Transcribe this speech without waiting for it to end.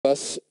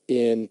us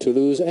in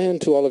Toulouse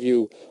and to all of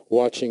you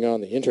watching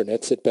on the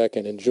internet. Sit back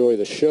and enjoy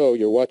the show.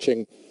 You're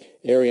watching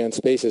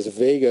Arianespace's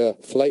Vega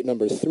flight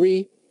number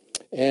 3,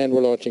 and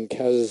we're launching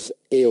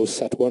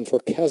KazEOSat 1 for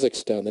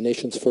Kazakhstan, the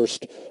nation's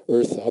first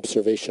Earth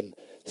observation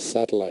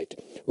satellite.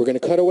 We're going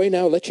to cut away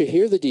now, let you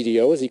hear the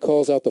DDO as he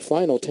calls out the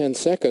final 10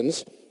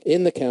 seconds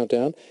in the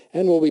countdown,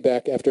 and we'll be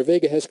back after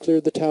Vega has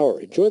cleared the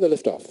tower. Enjoy the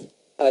liftoff.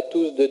 À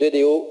tous de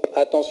DDO,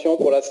 attention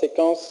pour la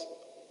séquence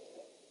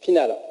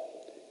finale.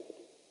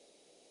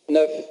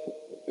 9,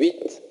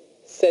 8,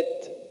 7,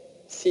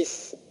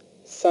 6,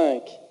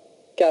 5,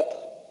 4,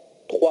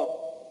 3,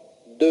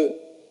 2,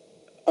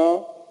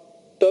 1,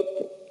 top,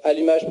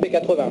 allumage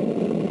P80,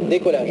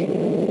 décollage.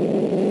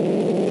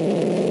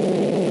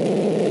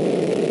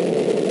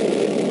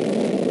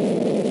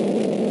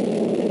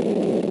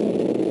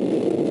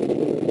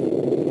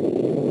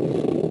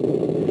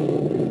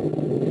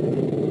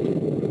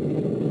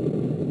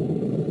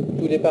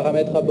 Tous les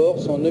paramètres à bord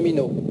sont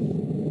nominaux.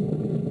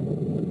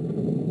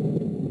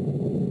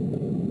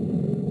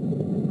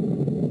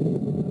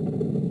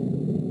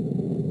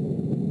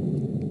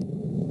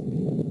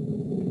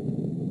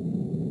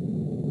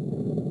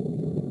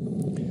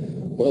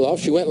 Well, off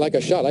she went like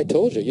a shot. I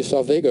told you. You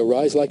saw Vega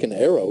rise like an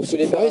arrow,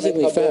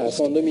 surprisingly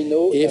fast.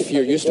 If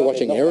you're used to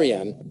watching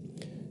Ariane,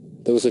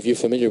 those of you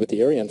familiar with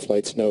the Ariane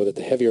flights know that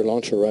the heavier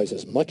launcher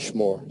rises much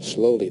more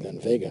slowly than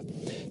Vega.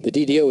 The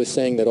DDO is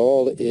saying that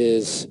all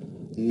is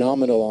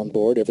nominal on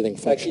board, everything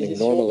functioning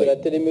normally.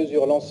 After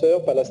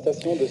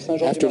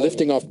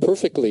lifting off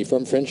perfectly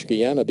from French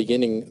Guiana,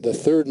 beginning the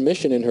 3rd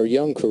mission in her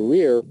young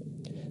career,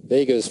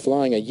 Vega is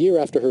flying a year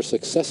after her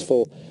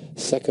successful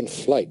 2nd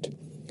flight.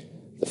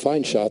 The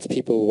fine shots,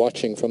 people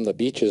watching from the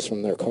beaches,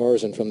 from their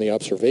cars, and from the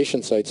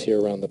observation sites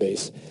here around the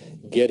base,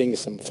 getting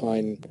some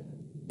fine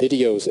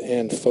videos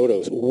and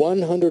photos.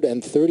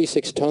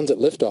 136 tons at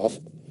liftoff.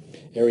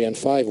 Ariane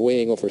 5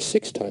 weighing over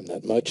 6 times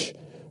that much,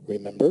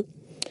 remember.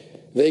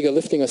 Vega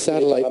lifting a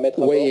satellite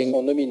weighing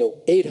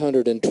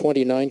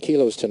 829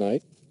 kilos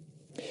tonight.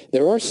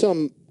 There are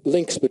some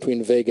links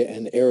between Vega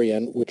and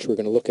Ariane, which we're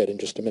going to look at in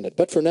just a minute.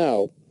 But for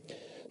now,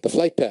 the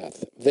flight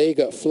path.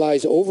 Vega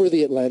flies over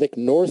the Atlantic,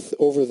 north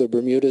over the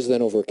Bermudas,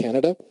 then over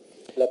Canada,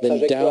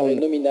 then down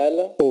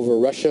over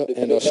Russia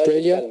and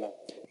Australia,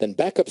 then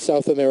back up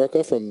South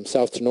America from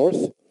south to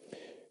north.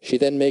 She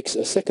then makes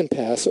a 2nd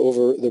pass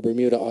over the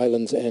Bermuda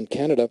Islands and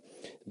Canada,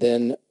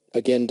 then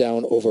again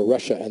down over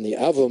Russia. And the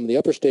Avum, the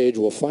upper stage,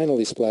 will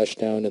finally splash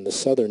down in the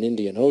southern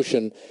Indian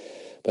Ocean,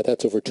 but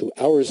that's over 2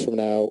 hours from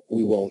now.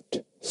 We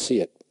won't see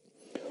it.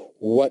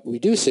 What we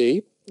do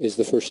see is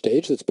the first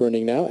stage that's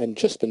burning now and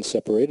just been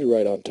separated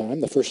right on time.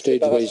 The first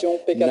stage weighs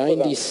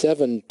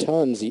 97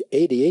 tons. The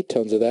 88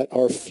 tons of that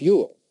are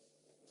fuel.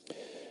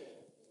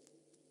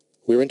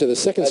 We're into the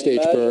 2nd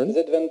stage burn.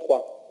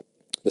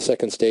 The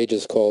 2nd stage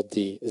is called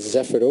the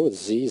Zefiro,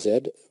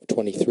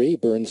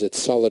 DZZ-HR, burns its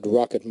solid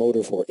rocket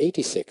motor for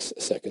 86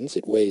 seconds.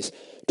 It weighs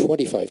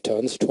 25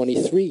 tons.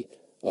 23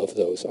 of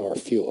those are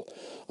fuel.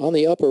 On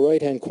the upper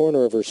right-hand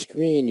corner of her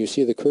screen, you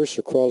see the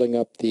cursor crawling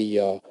up.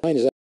 The line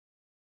is